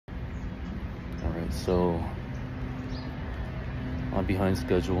So I'm behind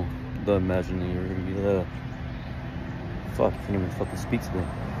schedule. The fuck, I can't even fucking speak today.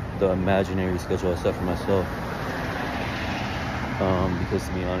 The imaginary schedule I set for myself. Because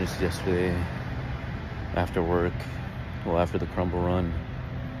to be honest, yesterday after work, well, after the crumble run,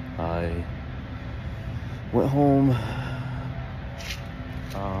 I went home,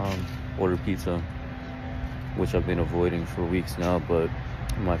 ordered pizza, which I've been avoiding for weeks now, but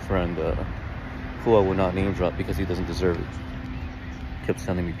my friend, who I would not name drop because he doesn't deserve it, kept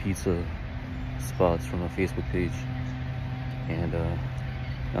sending me pizza spots from a Facebook page, and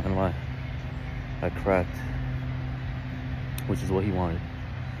not gonna lie, I cracked, which is what he wanted.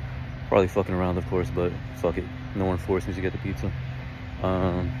 Probably fucking around, of course, but fuck it, no one forced me to get the pizza.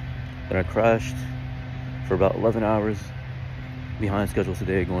 Then I crashed for about 11 hours behind schedule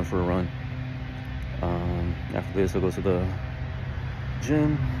today, going for a run. After this, I'll go to the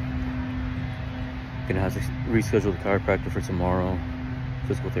gym. Gonna have to reschedule the chiropractor for tomorrow,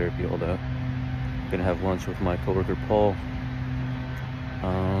 physical therapy, all that. Gonna have lunch with my coworker Paul.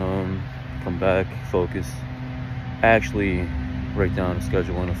 Come back, focus, actually write down a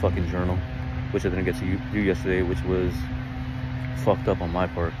schedule in a fucking journal, which I didn't get to do yesterday, which was fucked up on my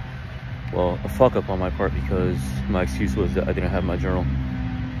part. Well, a fuck up on my part, because my excuse was that I didn't have my journal.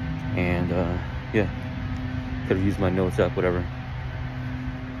 And yeah, could have used my notes app, whatever.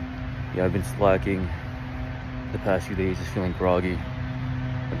 Yeah, I've been slacking the past few days, just feeling groggy.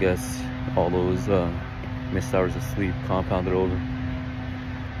 I guess all those missed hours of sleep compounded over.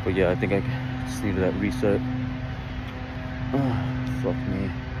 But yeah, I think I just needed that reset. Fuck me.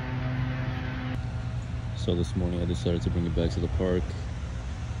 So this morning I decided to bring it back to the park.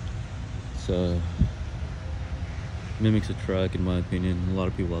 It's mimics a track, in my opinion. A lot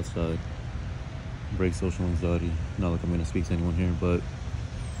of people outside. Break social anxiety. Not like I'm gonna speak to anyone here, but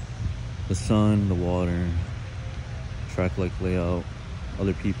the sun, the water, track-like layout,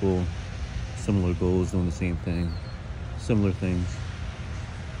 other people, similar goals, doing the same thing, similar things.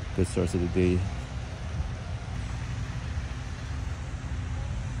 Good starts of the day.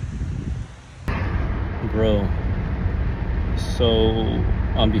 Bro, so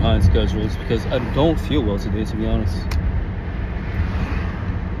I'm behind schedules because I don't feel well today, to be honest.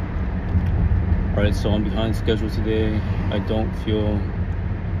 Alright, so I'm behind schedule today. I don't feel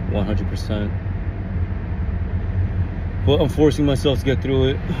 100%. But I'm forcing myself to get through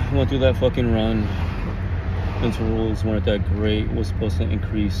it. Went through that fucking run. Intervals weren't that great. Was supposed to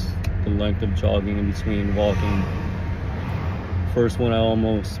increase the length of jogging in between walking. First one I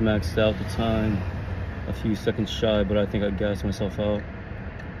almost maxed out the time. A few seconds shy, but I think I gassed myself out.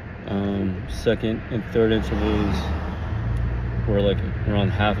 Second and third intervals were like around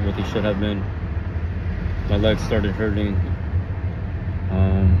half of what they should have been. My legs started hurting,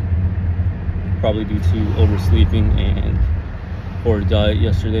 probably due to oversleeping and poor diet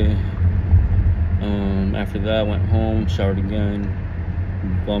yesterday. After that, I went home, showered again,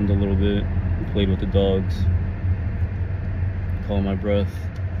 bummed a little bit, played with the dogs, caught my breath.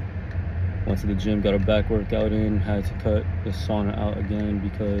 Went to the gym, got a back workout in, had to cut the sauna out again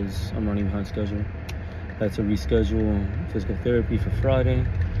because I'm running behind schedule. Had to reschedule physical therapy for Friday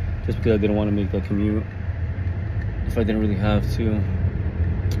just because I didn't want to make the commute if I didn't really have to.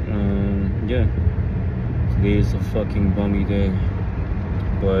 Yeah, today is a fucking bummy day,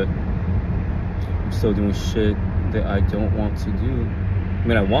 but I'm still doing shit that I don't want to do. I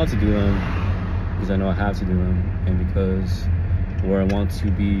mean, I want to do them because I know I have to do them, and because where I want to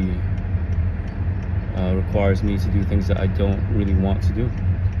be requires me to do things that I don't really want to do.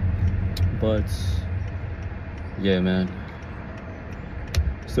 But yeah, man,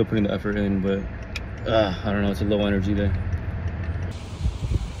 still putting the effort in, but I don't know, it's a low energy day.